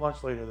 let's do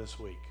lunch later this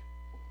week.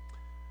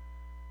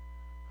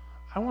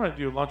 I want to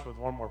do lunch with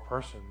one more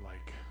person,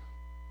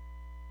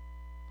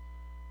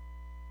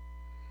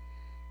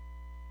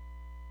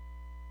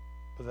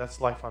 but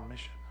that's life on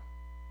mission.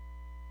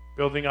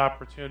 Building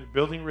opportunity,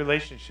 building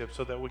relationships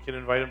so that we can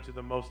invite them to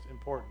the most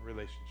important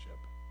relationship.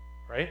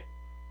 Right?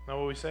 Isn't that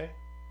what we say?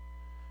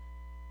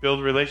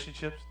 Build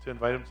relationships to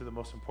invite them to the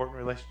most important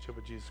relationship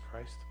with Jesus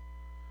Christ.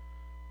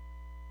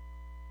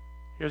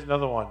 Here's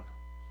another one.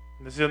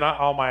 And this is not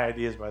all my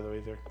ideas, by the way.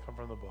 They come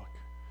from the book.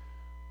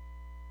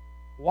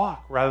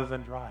 Walk rather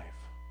than drive.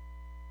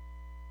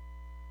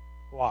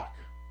 Walk.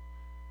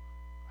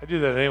 I do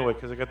that anyway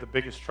because I got the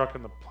biggest truck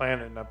on the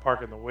planet and I'm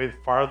parking the way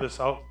farthest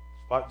out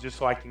spot just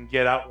so I can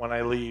get out when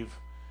I leave.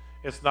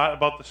 It's not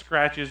about the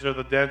scratches or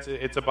the dents.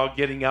 It's about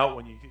getting out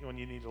when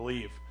you need to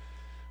leave.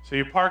 So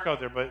you park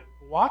out there. But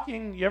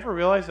walking, you ever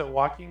realize that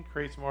walking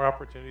creates more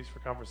opportunities for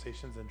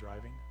conversations than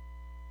driving?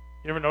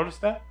 You ever notice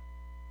that?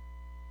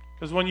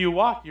 Because when you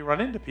walk, you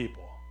run into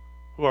people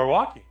who are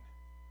walking.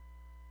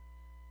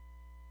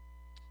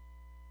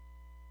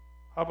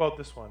 How about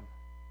this one?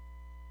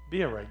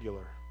 Be a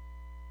regular.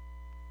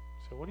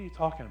 So what are you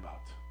talking about?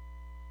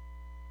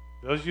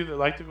 Those of you that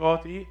like to go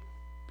out to eat,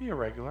 be a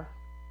regular.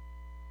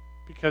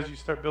 Because you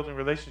start building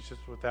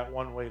relationships with that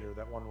one waiter,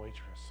 that one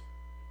waitress.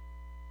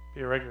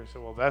 Be a regular.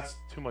 So, well, that's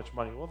too much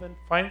money. Well, then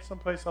find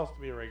someplace else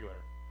to be a regular.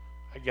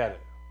 I get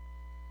it.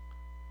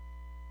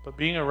 But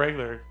being a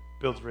regular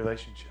builds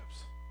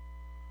relationships.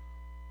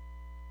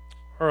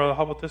 Or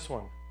how about this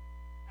one?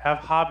 Have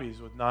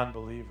hobbies with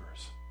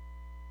non-believers.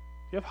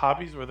 Do you have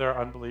hobbies where there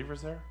are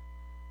unbelievers there?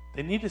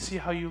 They need to see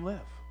how you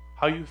live,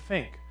 how you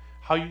think,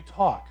 how you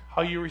talk,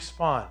 how you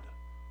respond.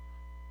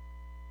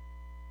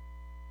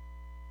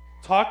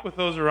 Talk with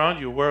those around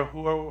you,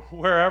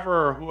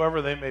 wherever or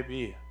whoever they may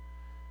be.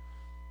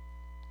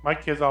 My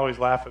kids always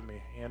laugh at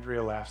me.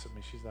 Andrea laughs at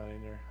me. She's not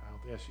in there.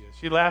 Yes, she is.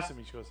 She laughs at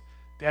me. She goes,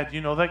 Dad, do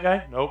you know that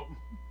guy? Nope.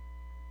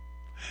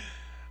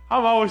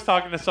 I'm always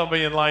talking to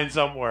somebody in line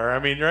somewhere.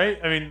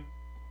 Right?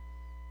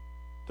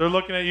 They're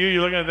looking at you.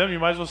 You're looking at them. You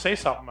might as well say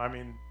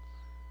something.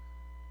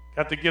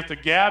 Got the gift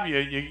of gab.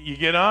 You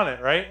get on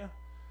it, right?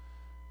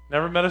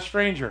 Never met a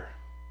stranger.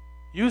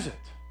 Use it.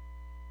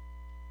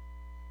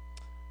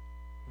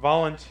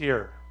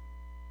 Volunteer.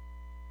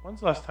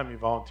 When's the last time you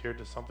volunteered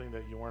to something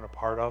that you weren't a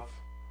part of?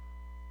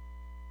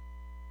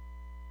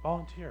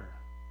 Volunteer.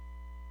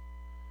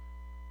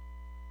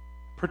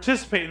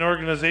 Participate in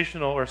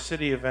organizational or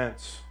city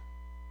events.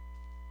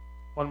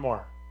 One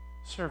more.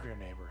 Serve your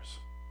neighbors.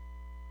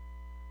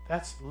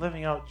 That's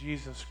living out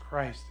Jesus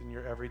Christ in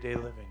your everyday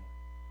living.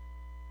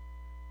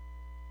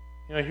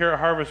 Here at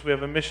Harvest, we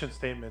have a mission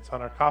statement. It's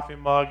on our coffee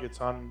mug. It's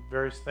on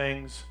various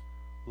things.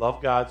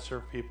 Love God,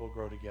 serve people,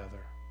 grow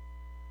together.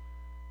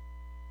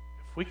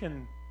 If we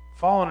can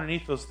fall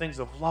underneath those things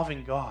of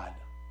loving God,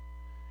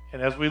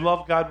 and as we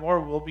love God more,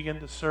 we'll begin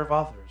to serve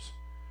others.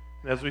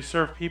 And as we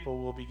serve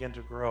people, we'll begin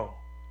to grow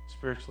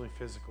spiritually,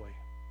 physically.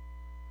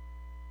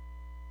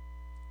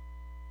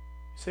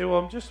 You say, well,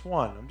 I'm just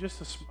one.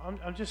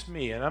 I'm just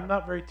me, and I'm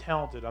not very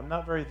talented. I'm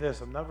not very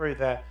this. I'm not very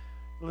that.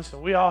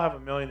 Listen, we all have a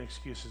million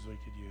excuses we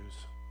could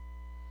use.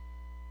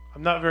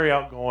 I'm not very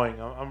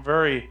outgoing. I'm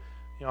very,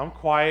 I'm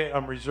quiet.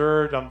 I'm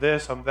reserved. I'm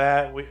this. I'm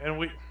that.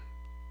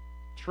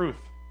 Truth.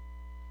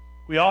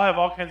 We all have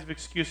all kinds of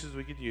excuses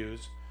we could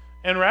use,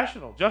 and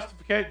rational,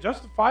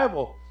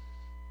 justifiable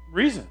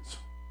reasons.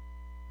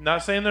 I'm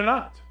not saying they're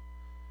not.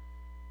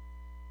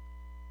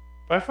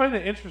 But I find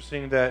it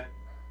interesting that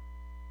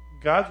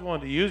God's willing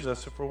to use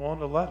us if we're willing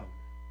to let Him.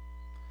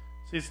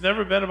 See, it's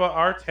never been about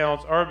our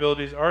talents, our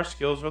abilities, our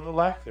skills, or the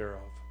lack thereof.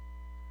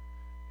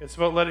 It's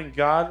about letting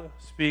God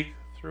speak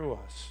through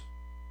us.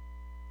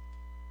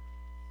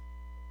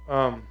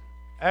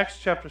 Acts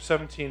chapter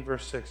 17,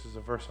 verse 6 is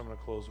a verse I'm going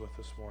to close with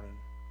this morning.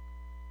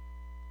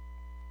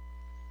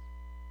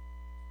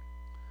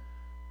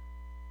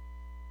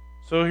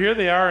 So here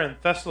they are in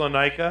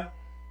Thessalonica.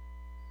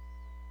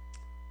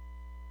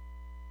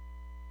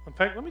 In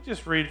fact, let me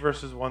just read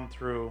verses 1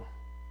 through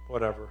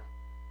whatever.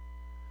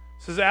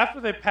 says, after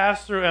they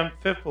passed through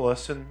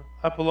Amphipolis and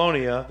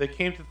Apollonia, they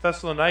came to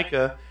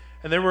Thessalonica,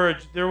 and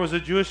there was a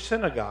Jewish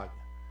synagogue.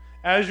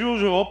 As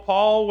usual,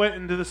 Paul went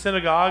into the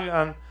synagogue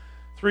on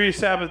 3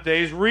 Sabbath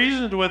days,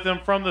 reasoned with them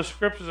from the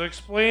Scriptures,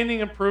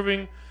 explaining and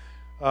proving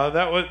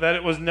that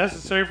it was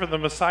necessary for the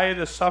Messiah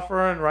to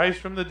suffer and rise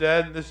from the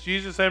dead, and this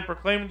Jesus I am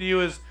proclaiming to you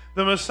is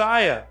the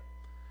Messiah.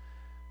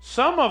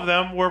 Some of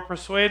them were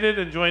persuaded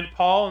and joined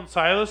Paul and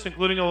Silas,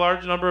 including a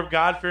large number of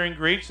God-fearing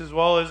Greeks, as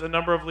well as a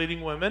number of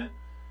leading women.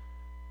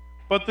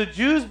 But the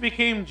Jews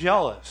became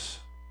jealous,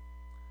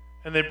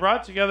 and they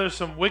brought together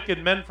some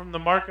wicked men from the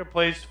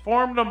marketplace,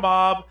 formed a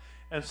mob,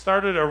 and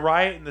started a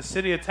riot in the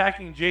city,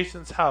 attacking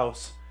Jason's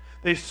house.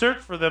 They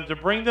searched for them to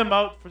bring them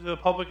out for the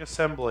public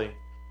assembly.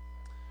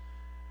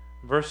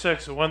 Verse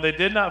 6, when they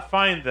did not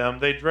find them,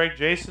 they dragged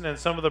Jason and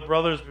some of the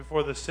brothers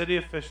before the city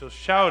officials,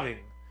 shouting,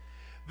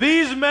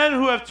 "These men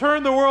who have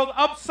turned the world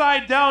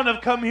upside down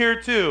have come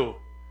here too."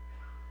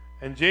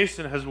 And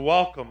Jason has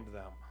welcomed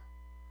them.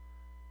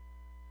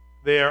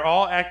 They are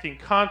all acting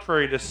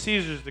contrary to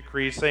Caesar's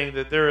decree, saying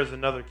that there is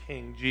another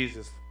king,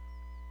 Jesus.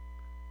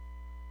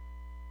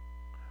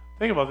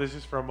 Think about this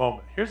just for a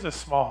moment. Here's a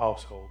small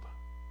household,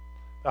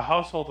 the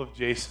household of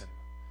Jason.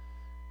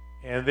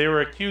 And they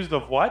were accused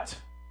of what?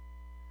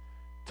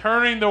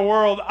 Turning the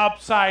world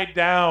upside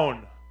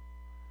down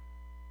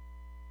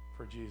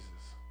for Jesus.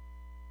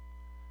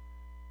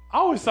 I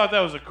always thought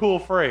that was a cool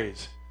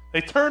phrase.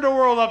 They turned the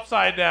world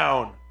upside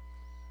down.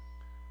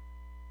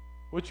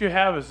 What you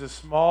have is this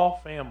small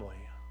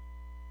family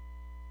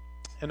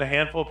and a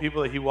handful of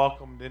people that he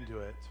welcomed into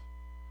it.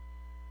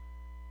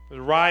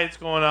 There's riots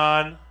going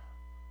on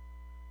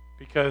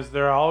because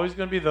there are always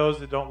going to be those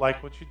that don't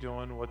like what you're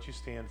doing, what you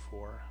stand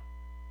for.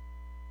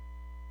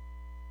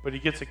 But he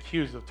gets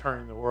accused of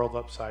turning the world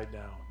upside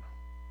down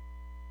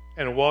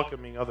and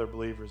welcoming other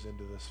believers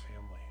into this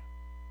family.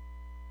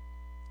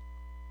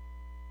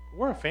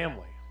 We're a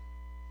family.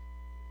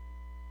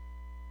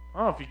 I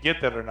don't know if you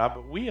get that or not,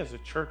 but we as a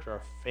church are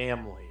a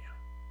family.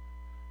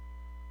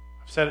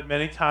 I've said it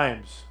many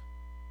times.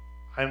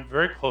 I'm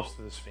very close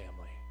to this family.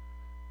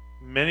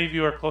 Many of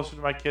you are closer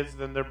to my kids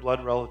than their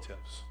blood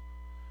relatives.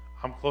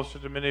 I'm closer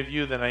to many of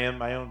you than I am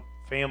my own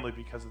family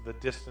because of the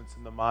distance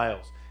and the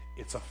miles.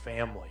 It's a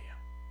family.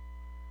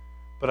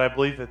 But I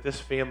believe that this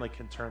family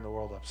can turn the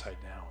world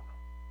upside down.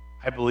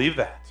 I believe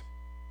that.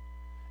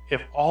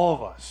 If all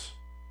of us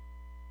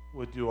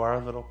would do our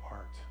little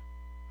part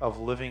of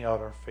living out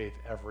our faith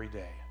every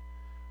day,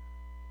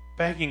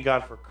 begging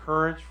God for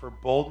courage, for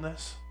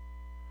boldness,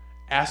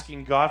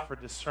 asking God for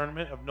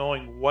discernment of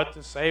knowing what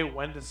to say,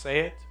 when to say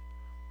it,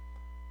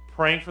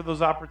 praying for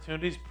those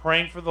opportunities,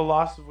 praying for the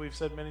lost, as we've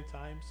said many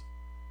times.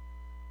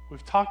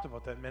 We've talked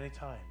about that many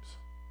times.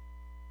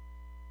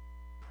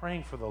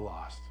 Praying for the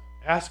lost,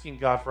 asking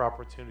God for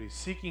opportunities,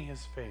 seeking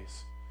his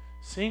face,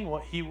 seeing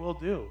what he will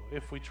do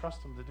if we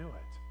trust him to do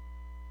it.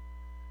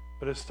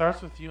 But it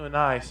starts with you and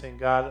I saying,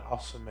 God, I'll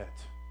submit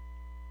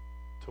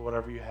to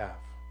whatever you have.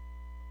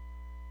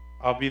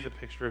 I'll be the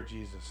picture of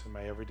Jesus in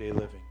my everyday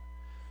living.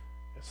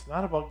 It's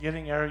not about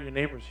getting your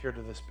neighbors here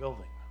to this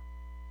building.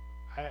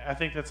 I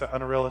think that's an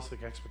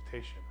unrealistic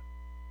expectation.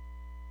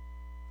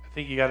 I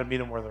think you got to meet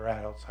them where they're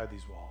at outside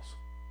these walls.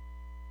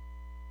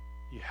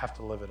 You have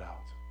to live it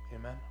out.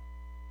 Amen?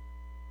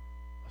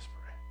 Let's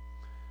pray.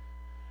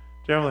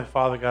 Dear Heavenly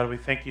Father, God, we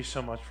thank you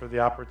so much for the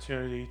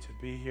opportunity to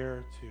be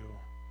here, to,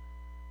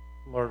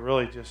 Lord,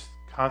 really just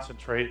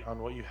concentrate on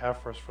what you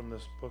have for us from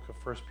this book of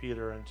 1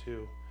 Peter, and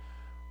to,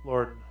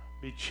 Lord,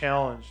 be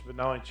challenged, but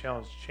not only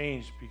challenged,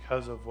 changed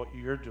because of what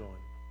you're doing.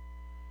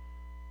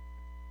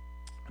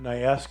 And I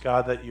ask,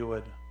 God, that you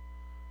would,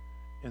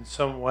 in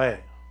some way,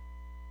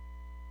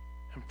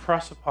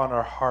 impress upon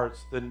our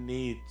hearts the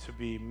need to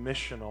be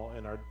missional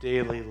in our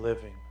daily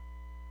living,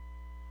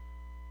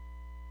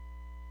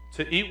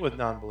 to eat with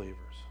non-believers,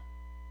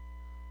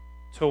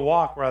 to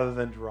walk rather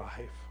than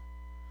drive,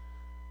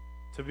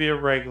 to be a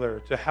regular,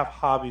 to have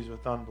hobbies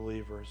with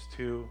unbelievers,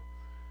 to,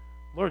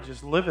 Lord,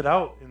 just live it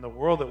out in the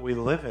world that we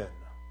live in.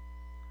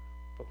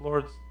 But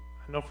Lord,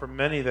 I know for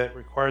many that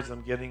requires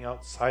them getting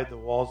outside the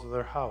walls of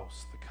their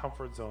house, the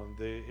comfort zone,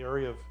 the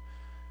area of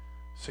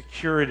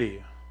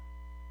security,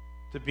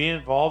 to be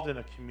involved in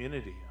a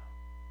community,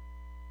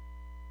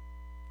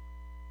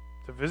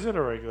 to visit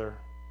a regular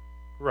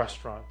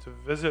restaurant, to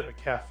visit a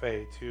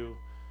cafe, to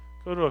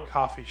go to a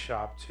coffee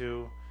shop,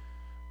 to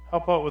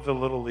help out with the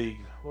Little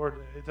League.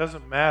 Lord, it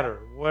doesn't matter.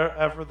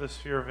 Wherever the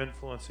sphere of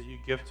influence that you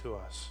give to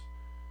us,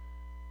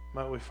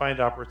 might we find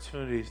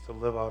opportunities to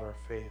live out our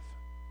faith.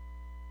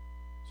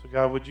 So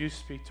God, would you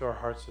speak to our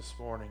hearts this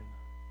morning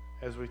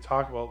as we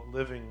talk about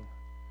living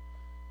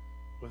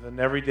with an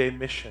everyday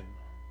mission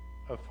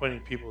of pointing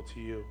people to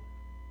you.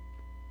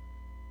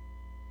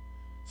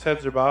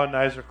 Heads are bowed and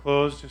eyes are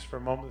closed. Just for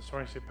a moment this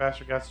morning, say,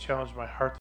 Pastor, God's challenged my heart